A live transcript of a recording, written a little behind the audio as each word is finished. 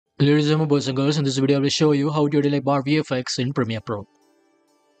Ladies and boys and girls, in this video I will show you how to delay Bart VFX in Premiere Pro.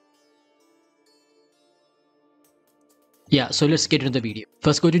 So let's get into the video.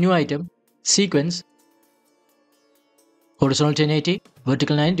 First go to new item, sequence, horizontal 1080,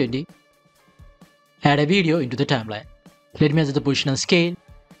 vertical 920, add a video into the timeline. Let me adjust the position and scale.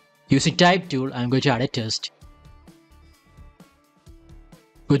 Using type tool, I am going to add a text.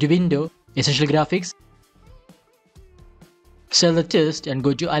 Go to window, essential graphics, select the text and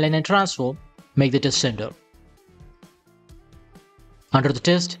go to align and transform, make the text center. Under the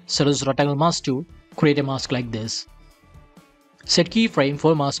text, select this rectangle mask tool, create a mask like this. Set keyframe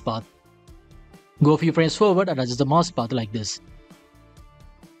for mask path. Go a few frames forward and adjust the mask path like this.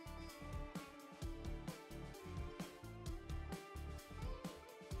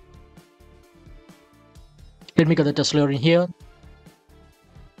 Let me cut the text layer in here.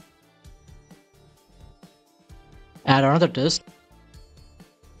 Add another text.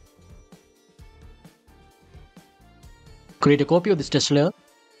 Create a copy of this text layer.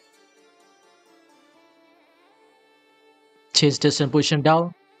 Change text and position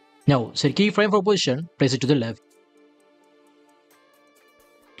down. Now set keyframe for position, place it to the left.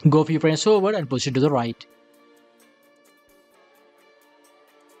 Go a few frames forward and position to the right.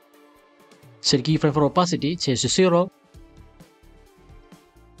 Set keyframe for opacity, change to 0.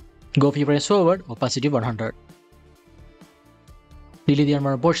 Go a few frames forward, opacity 100. Delete the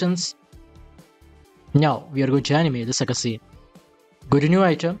unwanted portions. Now we are going to animate the second scene. Go to new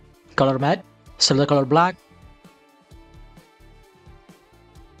item, color matte, select the color black.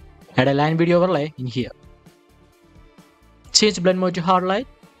 Add a line video overlay in here. Change blend mode to hard light.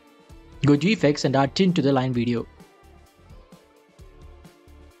 Go to effects and add tint to the line video.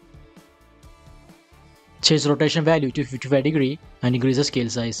 Change the rotation value to 55 degree and increase the scale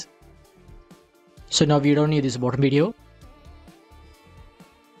size. So now we don't need this bottom video.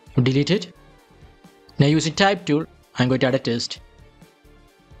 Delete it. Now using type tool, I'm going to add a text.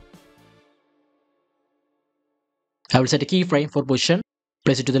 I will set a keyframe for position,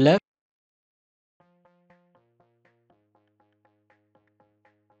 place it to the left.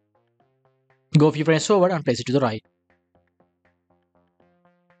 Go a few frames forward and place it to the right.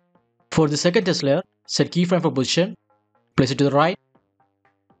 For the second text layer, set keyframe for position, place it to the right.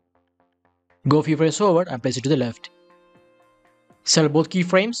 Go a few frames forward and place it to the left. Select both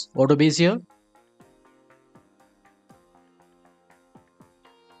keyframes, auto bezier.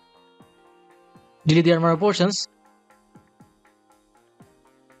 Delete the unwanted portions.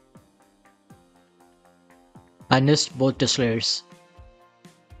 And nest both text layers.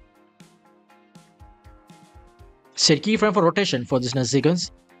 Set keyframe for rotation for this nest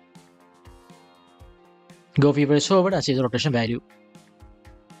sequence. Go a few frames forward and change the rotation value.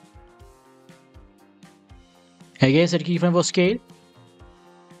 Again set keyframe for scale.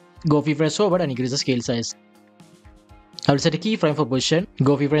 Go a few frames forward and increase the scale size. I will set a keyframe for position.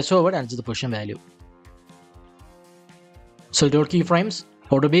 Go a few frames forward and adjust the position value. Select all keyframes,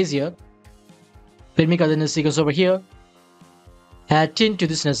 auto bezier. Let me cut the nest sequence over here. Add tint to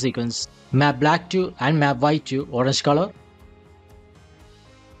this nest sequence. Map black to and map white to orange color.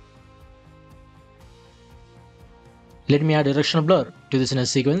 Let me add directional blur to this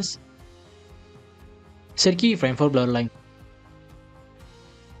nest sequence. Set keyframe for blur length.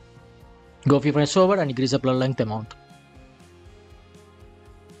 Go a few frames forward and increase the blur length amount.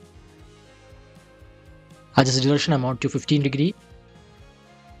 Adjust the direction amount to 15 degree.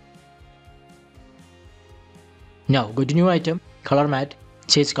 Now go to new item, color matte,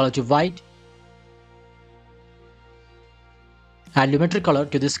 change color to white. Add lumetri color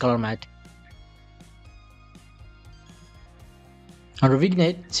to this color matte. Under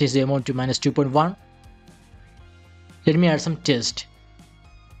vignette, change the amount to -2.1. Let me add some text.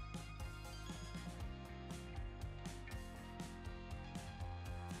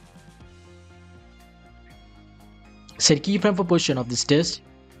 Set keyframe for position of this text.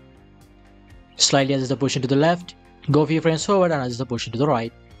 Slightly adjust the position to the left. Go a few frames forward and adjust the position to the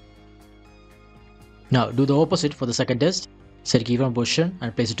right. Now do the opposite for the second text. Set keyframe position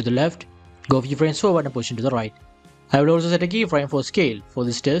and place it to the left. Go a few frames forward and position to the right. I will also set a keyframe for scale for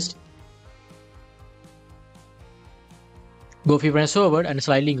this text. Go a few frames forward and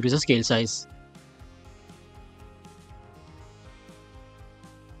slightly increase the scale size.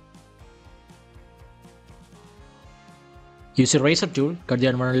 Use the eraser tool, cut the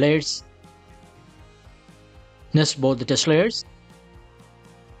unwanted layers. Nest both the text layers.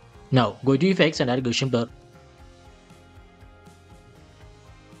 Now go to effects and add Gaussian blur.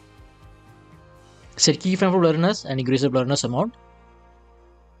 Set keyframe for blurriness and increase the blurriness amount.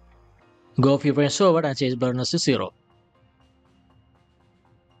 Go a few frames forward and change blurriness to 0.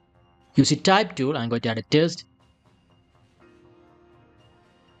 Use the type tool and go to add a test.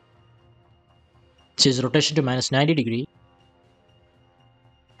 Change the rotation to -90°.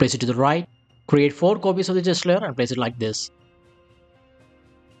 Place it to the right. Create 4 copies of the test layer and place it like this.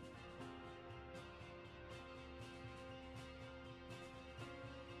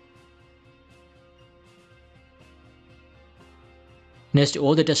 Next,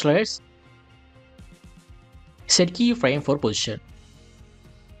 all the test layers. Set keyframe for position.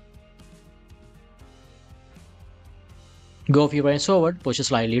 Go a few frames forward, push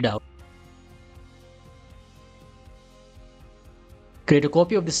slightly down. Create a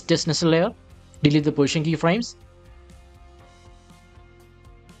copy of this test nested layer. Delete the position keyframes.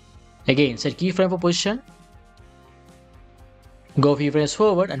 Again, set keyframe for position. Go a few frames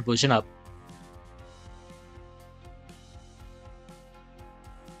forward and position up.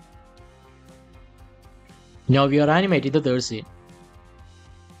 Now we are animating the third scene.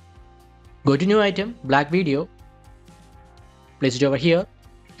 Go to new item, black video. Place it over here.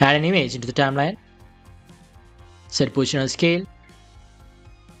 Add an image into the timeline. Set position and scale.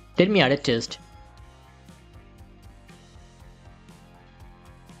 Let me add a test.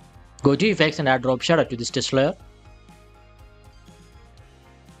 Go to effects and add drop shadow to this test layer.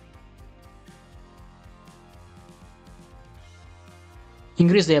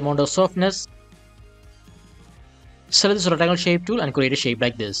 Increase the amount of softness. Select this rectangle shape tool and create a shape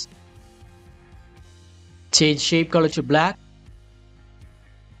like this. Change shape color to black.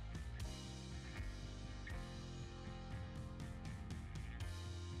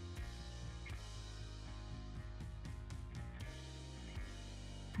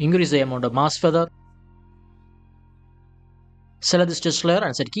 Increase the amount of mask feather. Select this test layer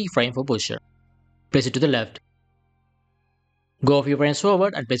and set keyframe for position. Place it to the left. Go a few frames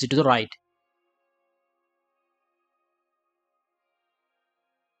forward and place it to the right.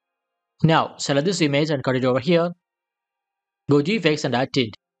 Now, select this image and cut it over here. Go to effects and add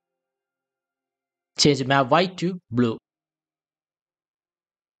tint. Change the map white to blue.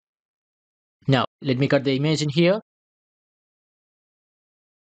 Now, let me cut the image in here.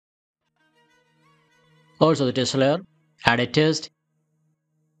 Also the test layer, add a test.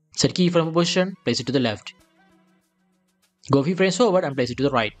 Set keyframe position, place it to the left. Go a few frames forward and place it to the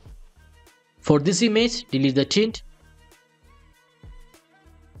right. For this image, delete the tint.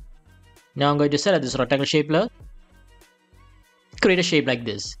 Now I'm going to select this rectangle shape layer. Create a shape like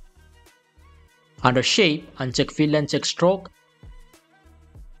this. Under shape, uncheck fill and check stroke.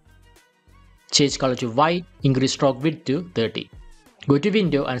 Change color to white, increase stroke width to 30. Go to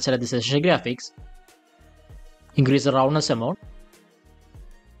window and select this essential graphics. Increase the roundness amount.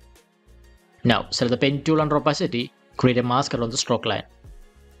 Now select the pen tool under opacity, create a mask around the stroke line.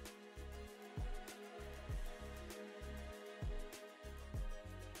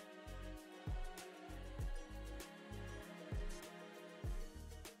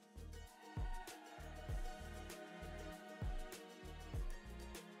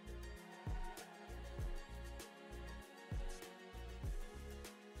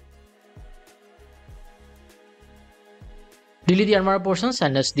 Delete the unmarked portions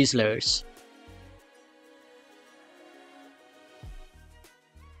and nest these layers.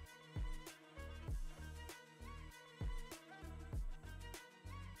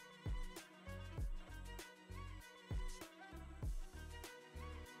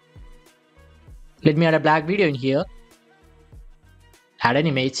 Let me add a black video in here. Add an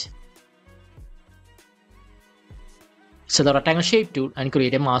image. Set the rectangle shape tool and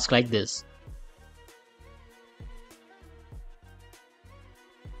create a mask like this.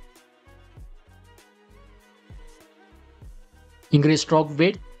 Increase stroke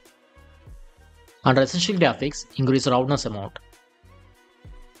width. Under essential graphics, increase roundness amount.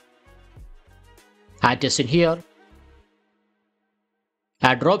 Add text in here.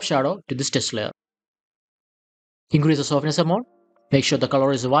 Add drop shadow to this text layer. Increase the softness amount. Make sure the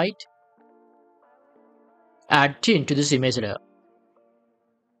color is white. Add tint to this image layer.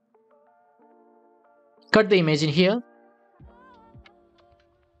 Cut the image in here.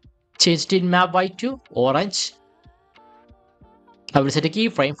 Change tint map white to orange. I will set a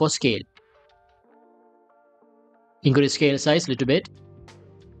keyframe for scale. Increase scale size a little bit.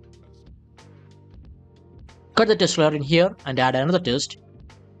 Cut the text layer in here and add another text.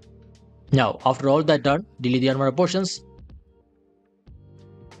 Now, after all that done, delete the unmarked portions.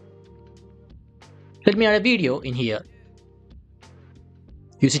 Let me add a video in here.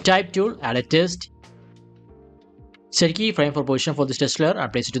 Use the type tool, add a text. Set keyframe for position for this text layer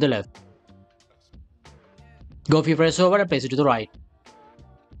and place it to the left. Go a few frames over and place it to the right.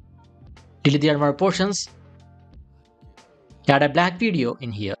 Delete the unmarked portions. Add a black video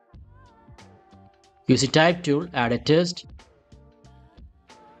in here. Use the type tool, add a test.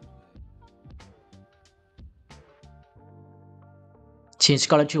 Change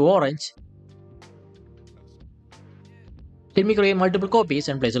color to orange. Let me create multiple copies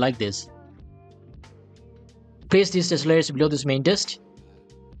and place it like this. Place these test layers below this main test.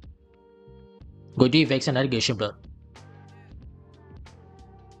 Go to effects and add Gaussian blur.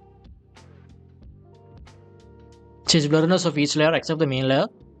 Change blurriness of each layer except the main layer.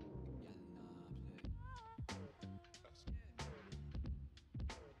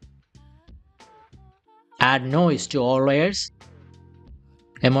 Add noise to all layers.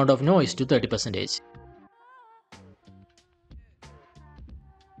 Amount of noise to 30%.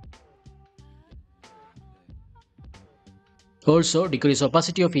 Also decrease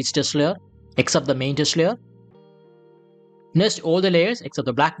opacity of each test layer except the main test layer. Nest all the layers except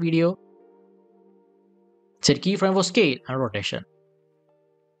the black video. Set keyframe for scale and rotation.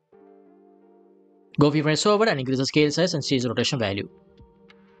 Go few frames forward and increase the scale size and change the rotation value.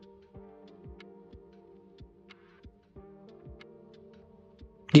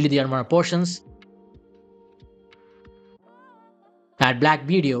 Delete the unwanted portions. Add black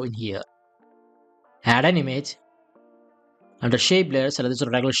video in here. Add an image. Under shape layer, select this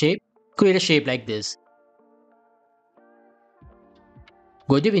rectangular shape. Create a shape like this.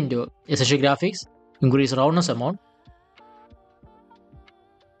 Go to window, Essential Graphics, increase roundness amount.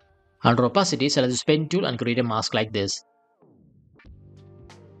 Under opacity, select this pen tool and create a mask like this.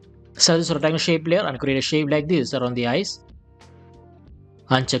 Select this rectangular shape layer and create a shape like this around the eyes.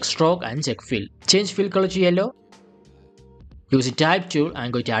 Uncheck stroke and check fill. Change fill color to yellow. Use the type tool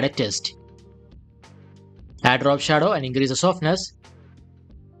and go to add a test. Add drop shadow and increase the softness.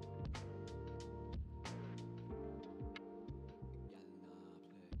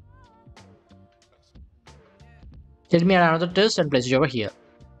 Let me add another test and place it over here.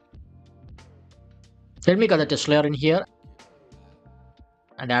 Let me cut the test layer in here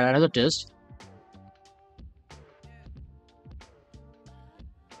and add another test.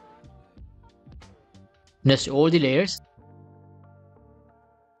 Nest all the layers.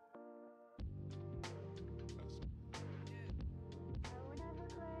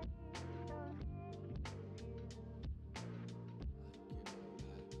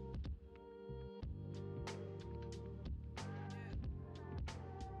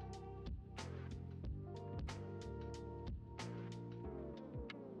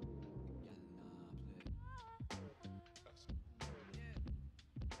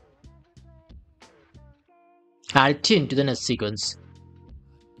 Add tint to the next sequence.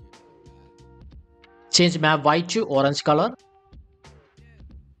 Change map white to orange color.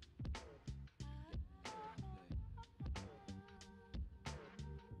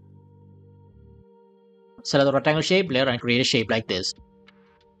 Select the rectangle shape layer and create a shape like this.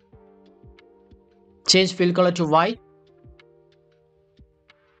 Change fill color to white.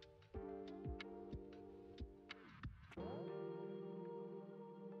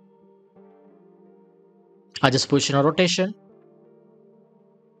 Adjust position or rotation.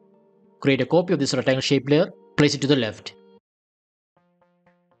 Create a copy of this rectangle shape layer. Place it to the left.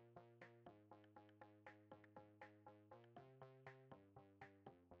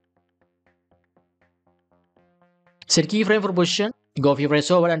 Set keyframe for position. Go a few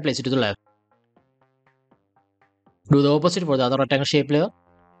frames over and place it to the left. Do the opposite for the other rectangle shape layer.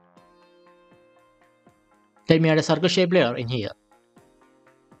 Let me add a circle shape layer in here.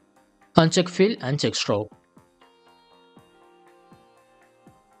 Uncheck fill and check stroke.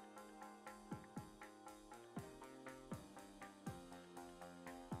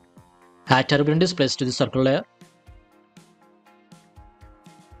 Add turbulent displays to the circle layer.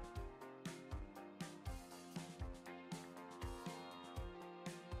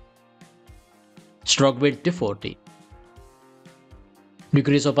 Stroke width to 40.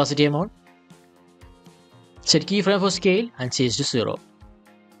 Decrease opacity amount. Set keyframe for scale and change to 0.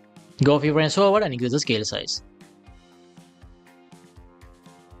 Go a few frames forward and increase the scale size.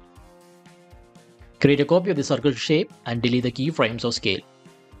 Create a copy of the circle shape and delete the keyframes of scale.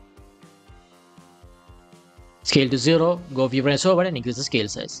 Scale to 0, go a few frames forward and increase the scale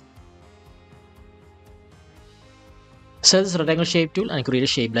size. Select this rectangle shape tool and create a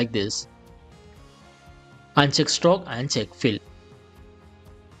shape like this. Uncheck stroke and check fill.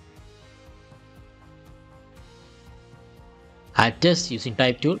 Add test using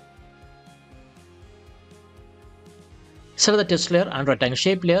type tool. Select the test layer and rectangle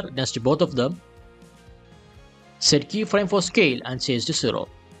shape layer next to both of them. Set keyframe for scale and change to 0.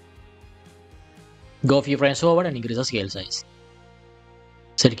 Go a few frames forward and increase the scale size.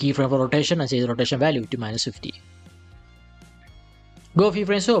 Set keyframe for rotation and change the rotation value to -50. Go a few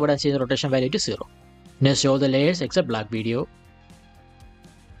frames forward and change the rotation value to 0. Nest all the layers except black video.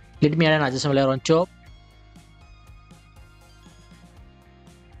 Let me add an adjustment layer on top.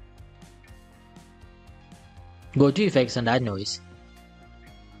 Go to effects and add noise.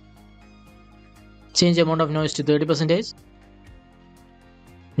 Change the amount of noise to 30%.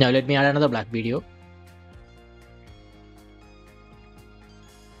 Now let me add another black video.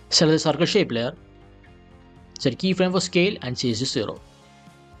 Select the circle shape layer. Set keyframe for scale and change to 0.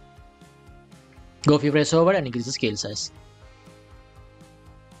 Go few frames over and increase the scale size.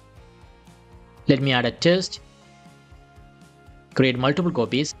 Let me add a test. Create multiple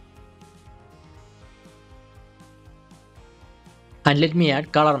copies. And let me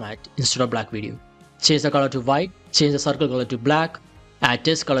add color matte instead of black video. Change the color to white. Change the circle color to black. Add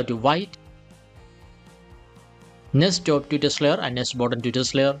test color to white. Nest top to test layer and nest bottom to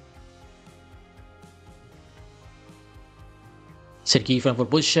test layer. Set keyframe for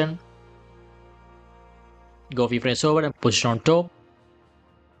position. Go few frames over and position on top.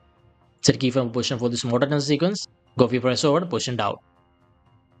 Set keyframe position for this motor dance sequence. Go few frames over and position down.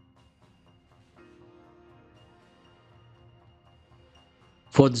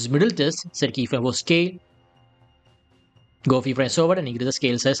 For this middle test, set keyframe for scale. Go few frames over and increase the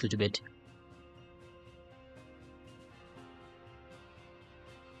scale size a little bit.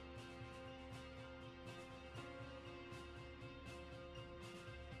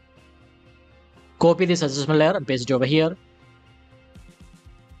 Copy this adjustment layer and paste it over here.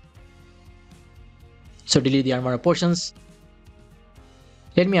 So delete the unwanted portions.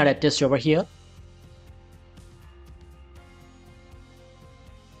 Let me add a test over here.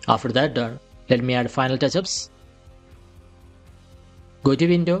 After that done, let me add final touch-ups. Go to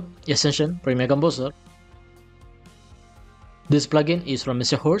Window, Extension, Premiere Composer. This plugin is from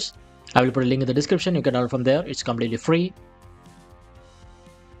Mr. Horse. I will put a link in the description. You can download from there. It's completely free.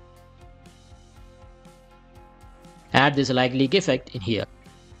 Add this light leak effect in here.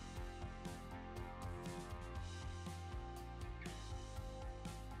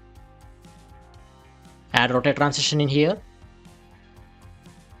 Add rotate transition in here.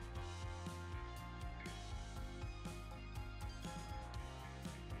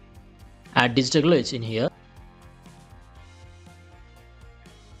 Add digital glitch in here.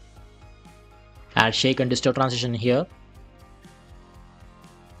 Add shake and distort transition here.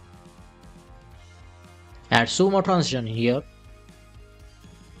 Add zoom out transition in here.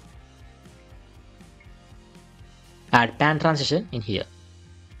 Add pan transition in here.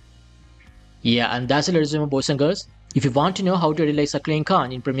 Yeah, and that's it, ladies and boys and girls. If you want to know how to edit like Sakleen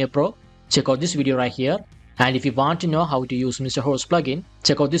Khan in Premiere Pro, check out this video right here. And if you want to know how to use Mr. Horse plugin,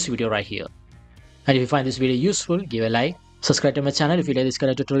 check out this video right here. And if you find this video useful, give a like, subscribe to my channel if you like this kind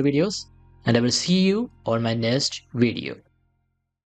of tutorial videos, and I will see you on my next video.